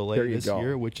weather delay this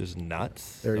year, which is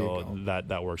nuts. There you go.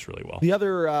 That works really well.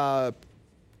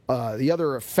 The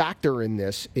other factor in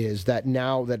this is that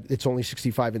now that it's only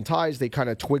 65 in ties, they kind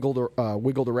of wiggled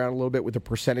around a little bit with the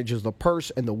percentages of the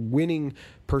purse, and the winning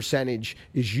percentage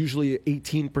is usually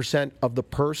 18% of the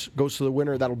purse goes to the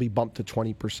winner. That'll be bumped to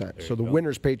 20%. So the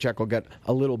winner's paycheck will get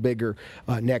a little bigger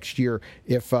next year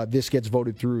if this gets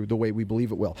voted through the way we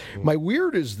believe it will. My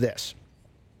weird is this.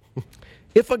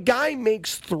 If a guy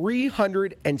makes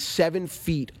 307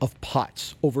 feet of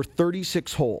putts over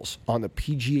 36 holes on the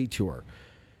PGA Tour,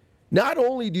 not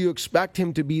only do you expect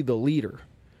him to be the leader,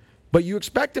 but you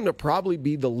expect him to probably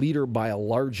be the leader by a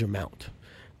large amount.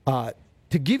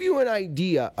 To give you an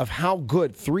idea of how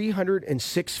good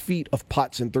 306 feet of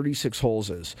putts in 36 holes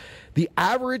is, the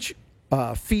average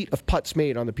feet of putts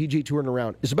made on the PGA Tour and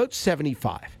around is about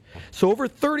 75. So over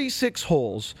 36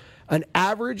 holes, an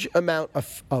average amount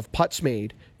of putts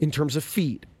made in terms of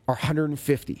feet are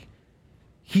 150.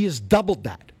 He has doubled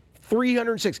that.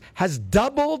 306 has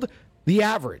doubled the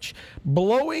average,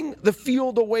 blowing the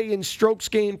field away in strokes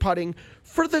gained putting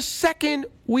for the second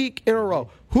week in a row.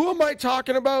 Who am I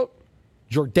talking about?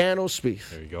 Jordan Spieth.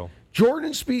 There you go.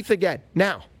 Jordan Spieth again.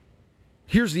 Now,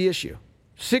 here's the issue.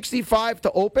 65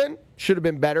 to open, should have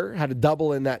been better, had a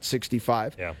double in that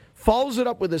 65. Yeah. Follows it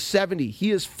up with a 70. He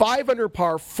is 5 under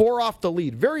par, 4 off the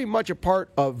lead. Very much a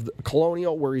part of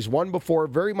Colonial, where he's won before,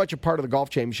 very much a part of the golf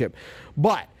championship.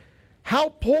 But how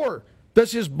poor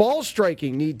does his ball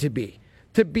striking need to be?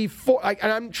 And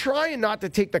I'm trying not to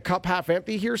take the cup half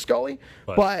empty here, Scully,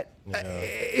 but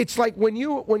it's like when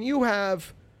you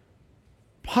have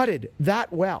putted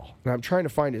that well, and I'm trying to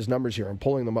find his numbers here. I'm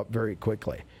pulling them up very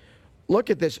quickly. Look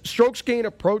at this. Strokes gain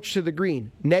approach to the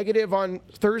green. Negative on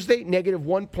Thursday, negative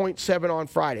 1.7 on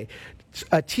Friday.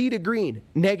 A tee to green,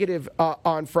 negative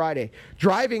on Friday.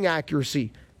 Driving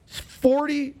accuracy,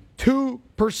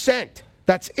 42%.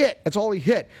 That's it. That's all he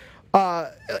hit.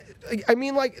 I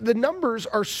mean, like, the numbers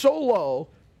are so low,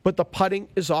 but the putting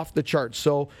is off the charts.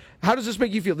 So how does this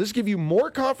make you feel? Does this give you more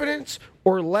confidence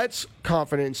or less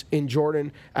confidence in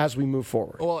Jordan as we move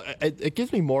forward? Well, it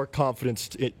gives me more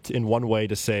confidence in one way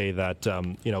to say that,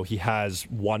 he has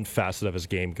one facet of his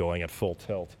game going at full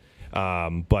tilt.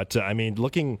 But I mean,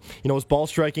 looking, his ball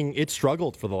striking, it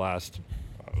struggled for the last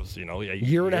a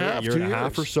year and a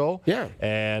half or so. Yeah.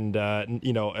 And, and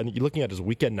you're looking at his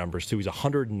weekend numbers, too. He's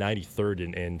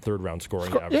 193rd in third-round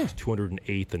scoring average,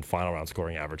 208th in final-round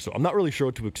scoring average. So I'm not really sure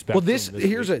what to expect. Well,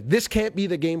 this can't be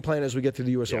the game plan as we get to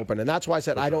the U.S. Open. And that's why I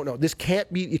said I don't know. This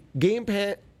can't be game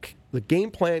plan. The game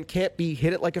plan can't be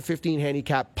hit it like a 15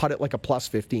 handicap, putt it like a plus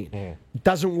 15. It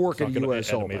doesn't work at the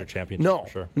U.S. Open. A major championship, for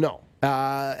sure. No.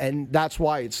 And that's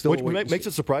why it's still... Which makes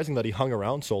it surprising that he hung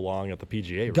around so long at the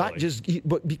PGA, really.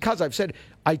 But because I've said,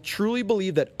 I truly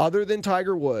believe that other than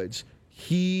Tiger Woods,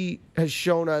 he has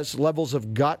shown us levels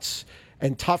of guts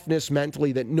and toughness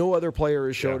mentally that no other player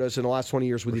has showed us in the last 20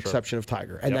 years with the exception of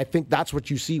Tiger. And I think that's what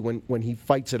you see when he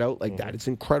fights it out like that. It's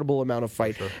an incredible amount of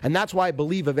fight. And that's why I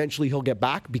believe eventually he'll get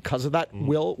back because of that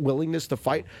willingness to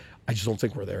fight. I just don't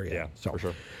think we're there yet. Yeah, for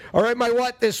sure. All right, my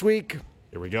what this week?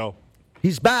 Here we go.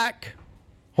 He's back.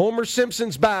 Homer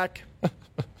Simpson's back.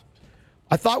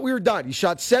 I thought we were done. He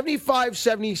shot 75,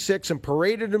 76 and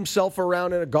paraded himself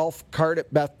around in a golf cart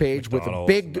at Bethpage with a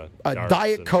big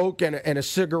Diet Coke and a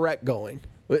cigarette going.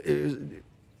 It was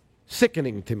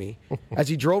sickening to me as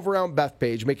he drove around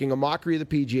Bethpage making a mockery of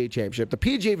the PGA Championship. The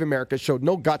PGA of America showed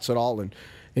no guts at all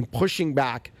in pushing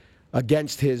back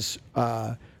against his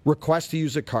request to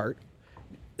use a cart,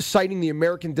 citing the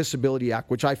American Disability Act,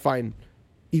 which I find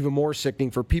even more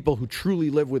sickening for people who truly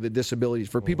live with disabilities,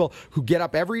 for people who get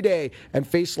up every day and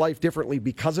face life differently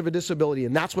because of a disability,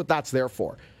 and that's what that's there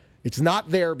for. It's not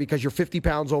there because you're 50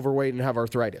 pounds overweight and have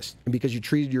arthritis, and because you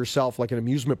treated yourself like an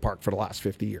amusement park for the last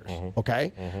 50 years.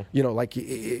 Okay, you know, like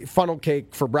funnel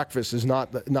cake for breakfast is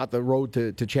not the road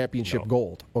to championship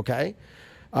gold. Okay,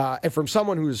 and from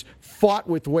someone who's fought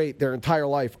with weight their entire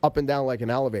life up and down like an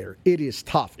elevator, it is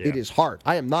tough. Yeah. It is hard.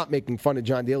 I am not making fun of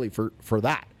John Daly for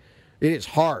that. It is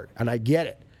hard, and I get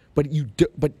it. But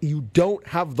you don't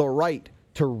have the right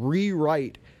to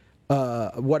rewrite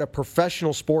what a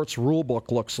professional sports rule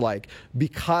book looks like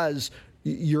because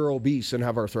you're obese and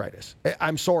have arthritis.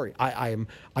 I'm sorry. I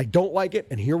don't like it,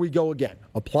 and here we go again.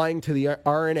 Applying to the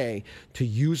RNA to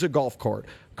use a golf cart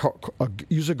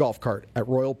at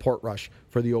Royal Portrush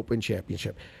for the Open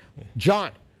Championship.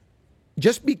 John,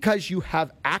 just because you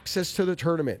have access to the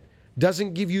tournament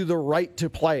doesn't give you the right to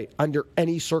play under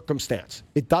any circumstance.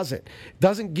 It doesn't. It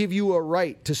doesn't give you a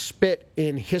right to spit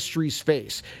in history's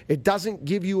face. It doesn't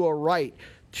give you a right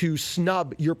to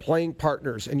snub your playing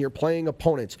partners and your playing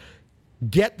opponents.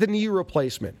 Get the knee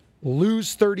replacement.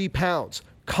 Lose 30 pounds.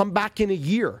 Come back in a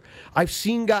year. I've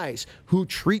seen guys who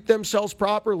treat themselves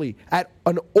properly at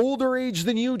an older age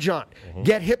than you, John.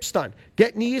 Get hips done,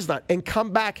 get knees done, and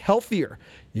come back healthier.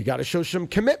 You got to show some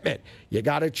commitment. You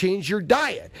got to change your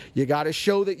diet. You got to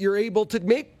show that you're able to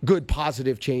make good,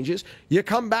 positive changes. You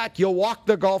come back, you'll walk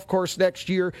the golf course next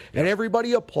year, and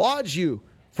everybody applauds you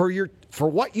for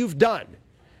what you've done.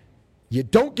 You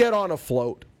don't get on a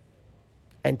float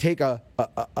and take a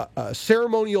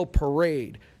ceremonial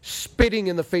parade spitting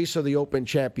in the face of the Open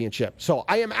Championship. So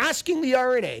I am asking the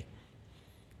RNA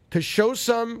to show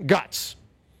some guts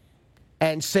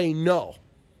and say no,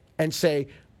 and say,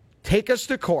 take us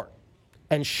to court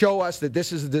and show us that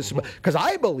this is this. Because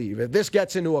I believe if this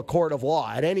gets into a court of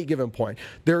law at any given point,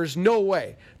 there is no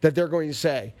way that they're going to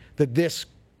say that this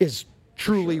is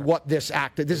truly what this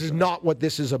act. This is not what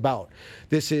this is about.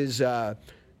 This is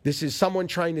someone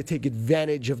trying to take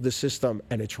advantage of the system,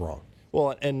 and it's wrong.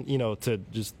 Well, and, you know, to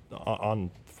just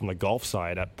from the golf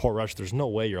side at Portrush, there's no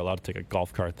way you're allowed to take a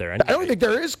golf cart there. Anyway. I don't think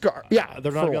there is. Yeah,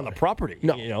 they're not on the property.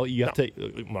 No, you know, you have to.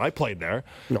 When I played there,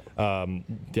 got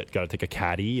to take a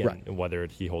caddy, and whether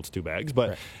he holds two bags.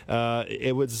 But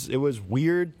it was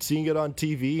weird seeing it on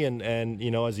TV, and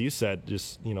you know, as you said,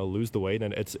 just lose the weight,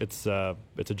 and it's a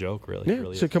joke, really. Yeah, it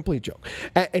really it's a complete joke.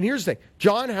 And here's the thing: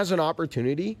 John has an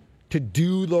opportunity to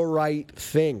do the right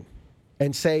thing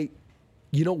and say,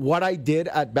 you know what I did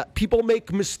people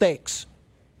make mistakes.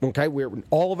 Okay,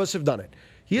 all of us have done it.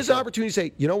 He has an opportunity to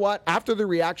say, you know what? After the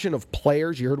reaction of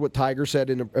players, you heard what Tiger said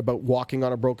about walking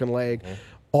on a broken leg.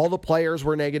 All the players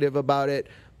were negative about it.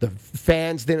 The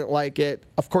fans didn't like it.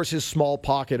 Of course, his small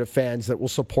pocket of fans that will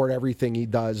support everything he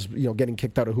does, getting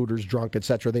kicked out of Hooters drunk,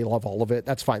 etc. They love all of it.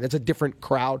 That's fine. That's a different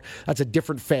crowd. That's a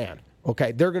different fan.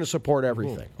 Okay, they're going to support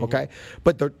everything. Okay,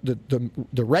 but the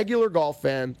regular golf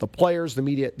fan, the players, the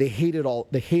media, they hate it all.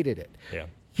 They hated it. Yeah.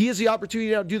 He has the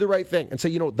opportunity now to do the right thing and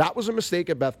say, that was a mistake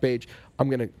at Bethpage. I'm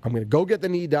gonna go get the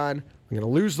knee done. I'm gonna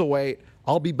lose the weight.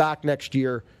 I'll be back next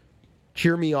year.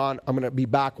 Cheer me on. I'm gonna be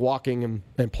back walking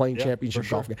and playing championship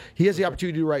golf. He has the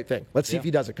opportunity to do the right thing. Let's see if he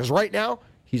does it. Because right now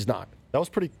he's not. That was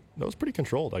pretty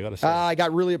controlled, I got to say. I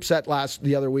got really upset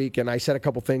the other week, and I said a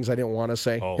couple things I didn't want to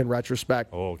say in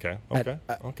retrospect. Oh, okay.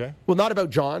 Well, not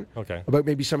about John. Okay. About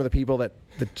maybe some of the people that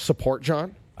support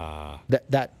John.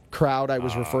 That crowd I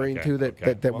was referring to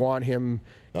that want him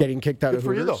getting kicked out of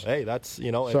Hooters. Good for you, though. Hey, that's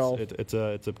it's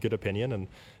a good opinion, and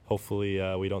hopefully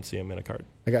we don't see him in a cart.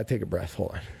 I got to take a breath.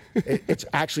 Hold on. It's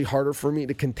actually harder for me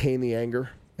to contain the anger.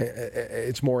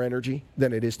 It's more energy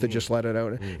than it is to just let it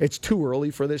out. It's too early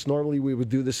for this. Normally we would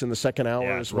do this in the second hour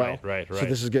as well. Right. So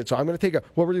this is good. So I'm going to take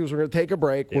what we're going to do is we're going to take a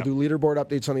break. We'll do leaderboard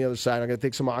updates on the other side. I'm going to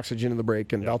take some oxygen in the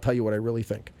break, and I'll tell you what I really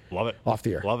think. Love it. Off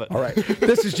the air. Love it. All right.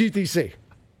 This is GTC.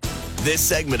 This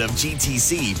segment of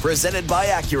GTC, presented by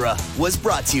Acura, was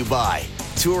brought to you by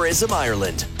Tourism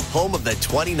Ireland, home of the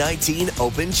 2019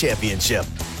 Open Championship.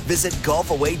 Visit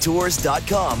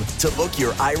golfawaytours.com to book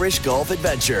your Irish golf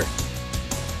adventure.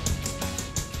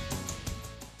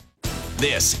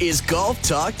 This is Golf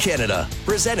Talk Canada,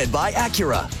 presented by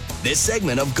Acura. This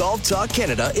segment of Golf Talk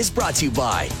Canada is brought to you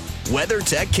by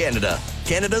WeatherTech Canada,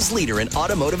 Canada's leader in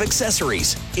automotive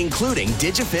accessories, including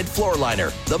DigiFit Floor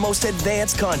Liner, the most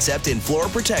advanced concept in floor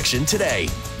protection today.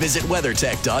 Visit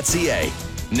weathertech.ca.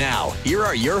 Now, here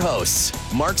are your hosts,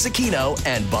 Mark Zecchino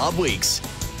and Bob Weeks.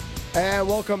 And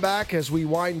welcome back as we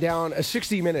wind down a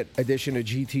 60-minute edition of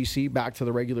GTC, back to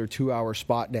the regular 2-hour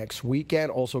spot next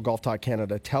weekend. Also, Golf Talk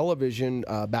Canada Television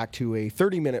back to a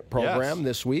 30-minute program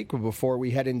this week before we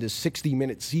head into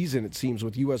 60-minute season, it seems,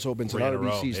 with U.S. Opens and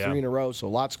RBCs 3 in a row. So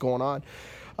lots going on.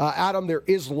 Adam, there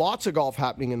is lots of golf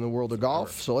happening in the world of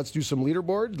golf, so let's do some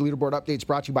leaderboard. Leaderboard updates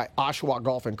brought to you by Oshawa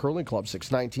Golf and Curling Club,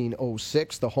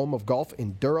 61906, the home of golf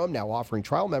in Durham, now offering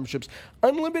trial memberships,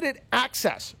 unlimited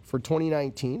access for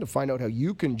 2019. To find out how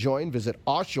you can join, visit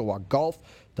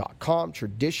OshawaGolf.com.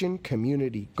 Tradition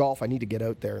Community Golf. I need to get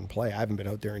out there and play. I haven't been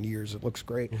out there in years. It looks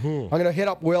great. I'm going to hit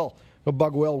up Will. Go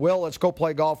bug Will. Will, let's go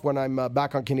play golf when I'm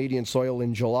back on Canadian soil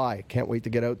in July. Can't wait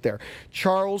to get out there.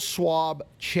 Charles Schwab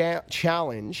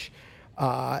Challenge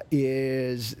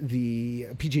is the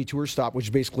PGA Tour stop, which is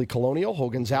basically Colonial,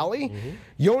 Hogan's Alley.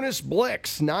 Jonas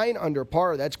Blix, 9 under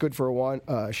par. That's good for a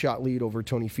one-shot lead over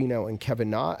Tony Finau and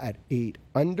Kevin Na at 8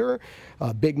 under.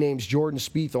 Big names, Jordan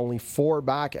Spieth, only 4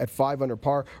 back at 5 under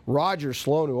par. Roger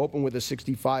Sloan, who opened with a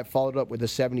 65, followed up with a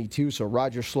 72. So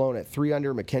Roger Sloan at 3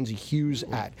 under. Mackenzie Hughes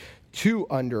at 2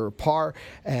 under par.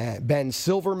 Ben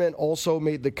Silverman also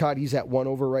made the cut. He's at 1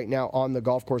 over right now on the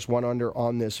golf course, 1 under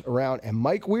on this round. And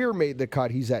Mike Weir made the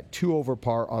cut. He's at 2 over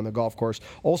par on the golf course.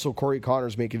 Also, Corey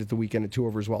Connors making it the weekend at 2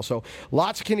 over as well. So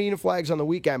lots of Canadian flags on the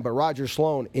weekend, but Roger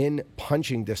Sloan in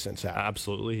punching distance.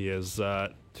 Absolutely, he is.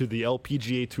 To the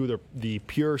LPGA Tour, the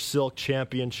Pure Silk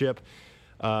Championship.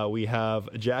 We have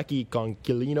Jackie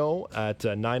Conquilino at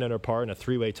 9 under par in a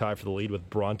 3-way tie for the lead with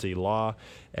Bronte Law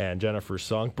and Jennifer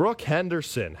Song. Brooke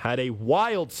Henderson had a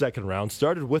wild second round,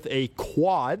 started with a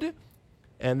quad,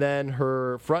 and then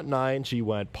her front 9, she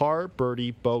went par,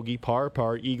 birdie, bogey, par,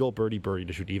 par, eagle, birdie, birdie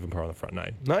to shoot even par on the front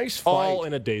 9. Nice fight. All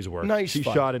in a day's work. She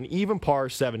fight. shot an even par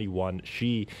 71.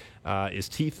 She is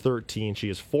T13. She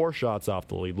is 4 shots off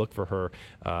the lead. Look for her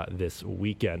this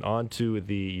weekend. On to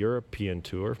the European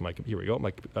Tour. Here we go.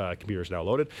 My computer is now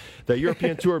loaded. The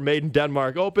European Tour Maiden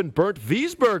Denmark Open. Bernd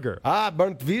Wiesberger.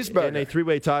 Bernd Wiesberger. In a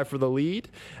 3-way tie for the lead.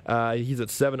 He's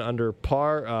at 7 under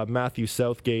par. Matthew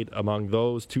Southgate among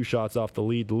those. 2 shots off the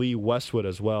lead. Lee Westwood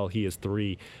as well. He is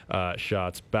 3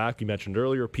 shots back. We mentioned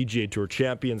earlier, PGA Tour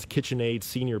champions, KitchenAid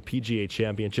Senior PGA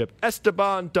Championship.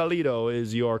 Esteban Dalido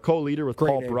is your co-leader with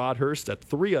Paul Broadhurst at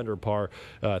 3 under par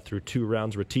through 2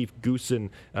 rounds. Retief Goosen,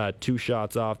 2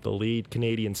 shots off the lead.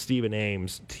 Canadian Stephen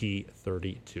Ames,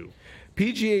 T32.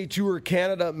 PGA Tour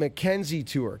Canada Mackenzie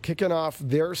Tour kicking off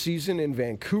their season in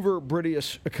Vancouver,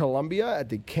 British Columbia at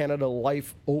the Canada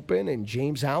Life Open. And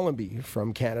James Allenby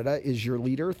from Canada is your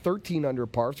leader, 13 under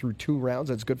par through 2 rounds.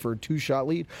 That's good for a 2-shot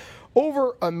lead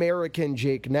over American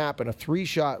Jake Knapp and a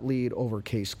 3-shot lead over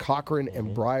Case Cochran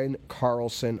and Brian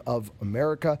Carlson of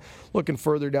America. Looking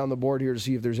further down the board here to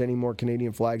see if there's any more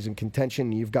Canadian flags in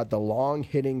contention. You've got the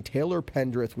long-hitting Taylor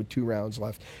Pendrith with 2 rounds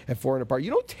left at 4 under par.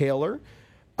 You know Taylor...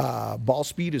 ball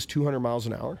speed is 200 miles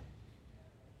an hour.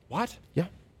 What? Yeah.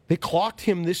 They clocked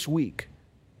him this week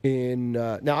in,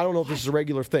 now I don't know if this is a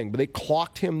regular thing, but they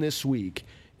clocked him this week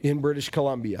in British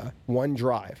Columbia, 1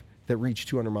 drive that reached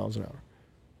 200 miles an hour.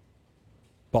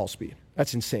 Ball speed.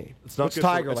 That's insane. It's not good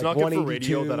Tiger, it's like not good for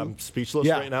radio that I'm speechless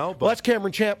right now. But well, that's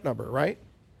Cameron Champ number, right?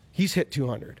 He's hit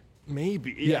 200.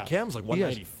 Maybe. Yeah, Cam's like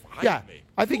 195. Yeah, maybe.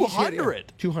 I think he's hit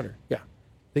 200. 200, yeah.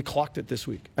 They clocked it this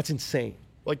week. That's insane.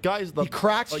 Like guys,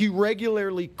 he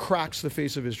regularly cracks the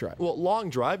face of his drive. Well,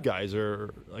 long drive guys are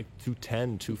like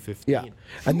 210, 215. Yeah,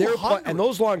 and and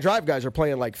those long drive guys are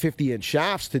playing like 50-inch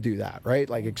shafts to do that, right?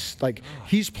 Like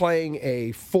he's playing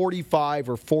a 45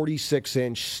 or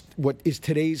 46-inch, what is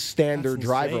today's standard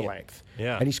driver length.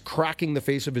 Yeah, and he's cracking the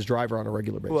face of his driver on a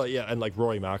regular basis. Well, yeah, and like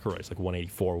Rory McIlroy's like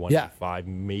 184, 185,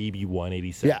 maybe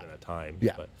 187 at a time.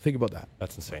 Yeah, but think about that.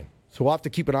 That's insane. So we'll have to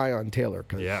keep an eye on Taylor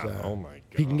because oh my God,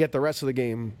 he can get the rest of the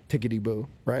game tickety-boo,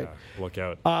 right? Yeah, look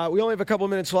out. We only have a couple of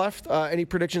minutes left. Any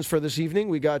predictions for this evening?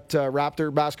 We got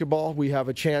Raptor basketball. We have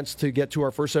a chance to get to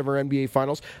our first ever NBA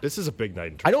Finals. This is a big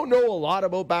night. I don't know a lot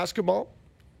about basketball.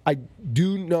 I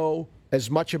do know as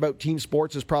much about team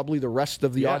sports as probably the rest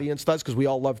of the audience does because we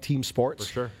all love team sports.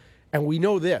 For sure. And we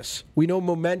know this. We know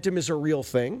momentum is a real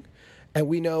thing. And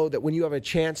we know that when you have a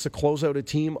chance to close out a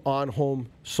team on home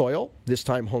soil, this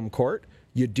time home court,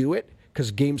 you do it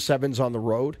because Game 7s on the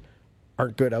road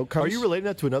aren't good outcomes. Are you relating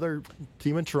that to another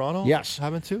team in Toronto? Yes.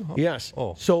 Happened too? Oh. Yes.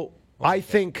 Oh. So I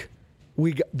think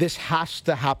this has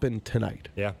to happen tonight.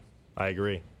 Yeah, I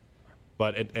agree.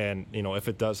 But if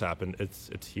it does happen,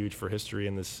 it's huge for history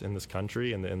in this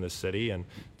country and in this city, and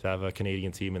to have a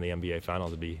Canadian team in the NBA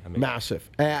Finals would be amazing. Massive.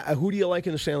 Who do you like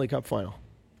in the Stanley Cup Final?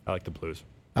 I like the Blues.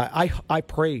 I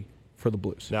pray for the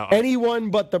Blues. Now, anyone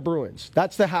but the Bruins.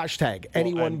 That's the hashtag.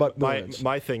 Anyone but Bruins.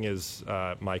 My thing is,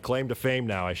 my claim to fame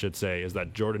now, I should say, is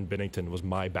that Jordan Binnington was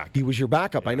my backup. He was your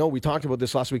backup. I know we talked about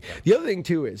this last week. The other thing,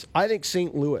 too, is I think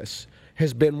St. Louis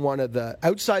has been one of the,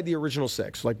 outside the original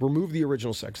six, like remove the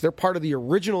original six, they're part of the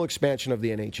original expansion of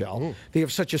the NHL. They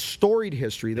have such a storied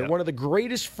history. They're one of the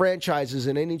greatest franchises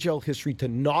in NHL history to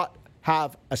not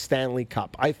have a Stanley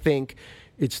Cup. I think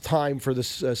it's time for the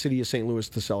city of St. Louis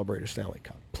to celebrate a Stanley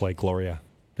Cup. Play Gloria.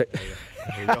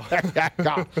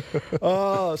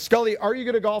 Scully, are you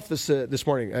going to golf this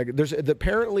morning? There's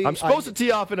apparently I'm supposed to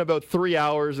tee off in about 3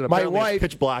 hours, and my wife,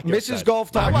 it's pitch black. Mrs. outside.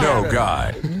 Golf Talk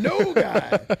Canada. No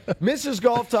guy. Mrs.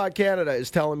 Golf Talk Canada is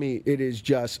telling me it is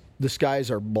just the skies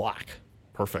are black.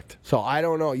 Perfect. So I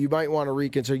don't know. You might want to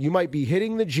reconsider. You might be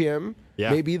hitting the gym,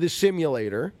 maybe the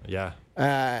simulator. Yeah.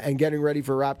 And getting ready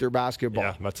for Raptor basketball.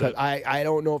 Yeah, that's it. I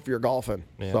don't know if you're golfing.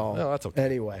 Yeah. So No, that's okay.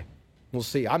 Anyway, we'll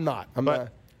see. I'm not.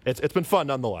 It's been fun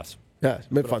nonetheless. Yeah, it's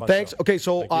been fun. Thanks. Show. Okay,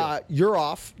 so you're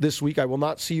off this week. I will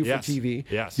not see you for TV.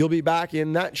 Yes. You'll be back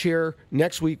in that chair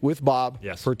next week with Bob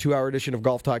for a 2-hour edition of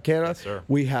Golf Talk Canada. Yes, sir.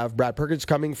 We have Brad Perkins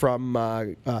coming from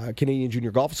Canadian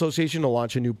Junior Golf Association to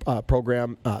launch a new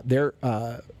program they're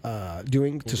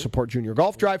doing to support Junior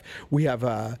Golf Drive. We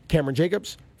have Cameron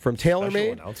Jacobs from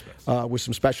TaylorMade with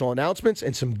some special announcements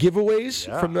and some giveaways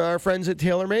from our friends at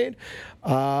TaylorMade.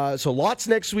 So lots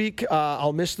next week.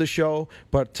 I'll miss the show,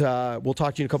 but we'll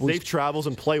talk to you in a couple weeks. Safe travels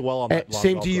and play well on that long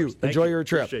Same golf to you. course. Thank Enjoy you. your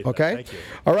trip. Appreciate that. Okay? Thank you.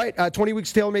 All right. 20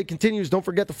 Weeks TaylorMade continues. Don't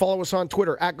forget to follow us on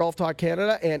Twitter at Golf Talk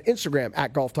Canada and Instagram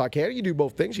at Golf Talk Canada. You do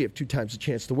both things. You have 2 times the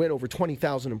chance to win over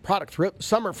 $20,000 in product throughout the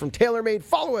summer from TaylorMade.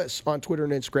 Follow us on Twitter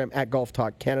and Instagram at Golf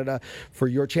Talk Canada for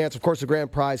your chance. Of course, the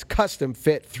grand prize, custom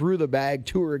fit, through the bag,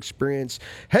 tour experience,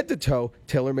 head to toe,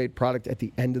 TaylorMade product at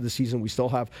the end of the season. We still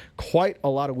have quite a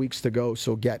lot of weeks to go,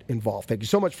 so get involved. Thank you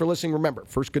so much for listening. Remember,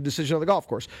 first good decision on the golf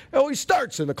course, it always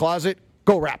starts in the closet.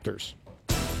 Go Raptors.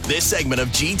 This segment of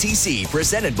GTC,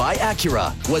 presented by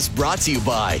Acura, was brought to you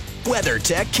by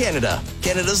WeatherTech Canada,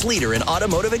 Canada's leader in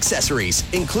automotive accessories,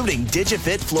 including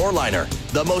DigiFit Floor Liner,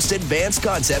 the most advanced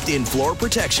concept in floor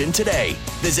protection today.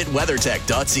 Visit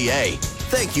WeatherTech.ca.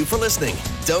 Thank you for listening.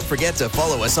 Don't forget to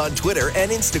follow us on Twitter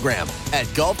and Instagram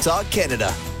at Golf Talk Canada.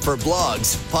 For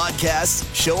blogs,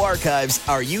 podcasts, show archives,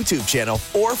 our YouTube channel,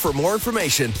 or for more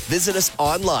information, visit us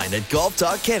online at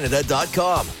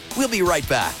golftalkcanada.com. We'll be right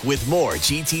back with more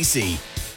GTC.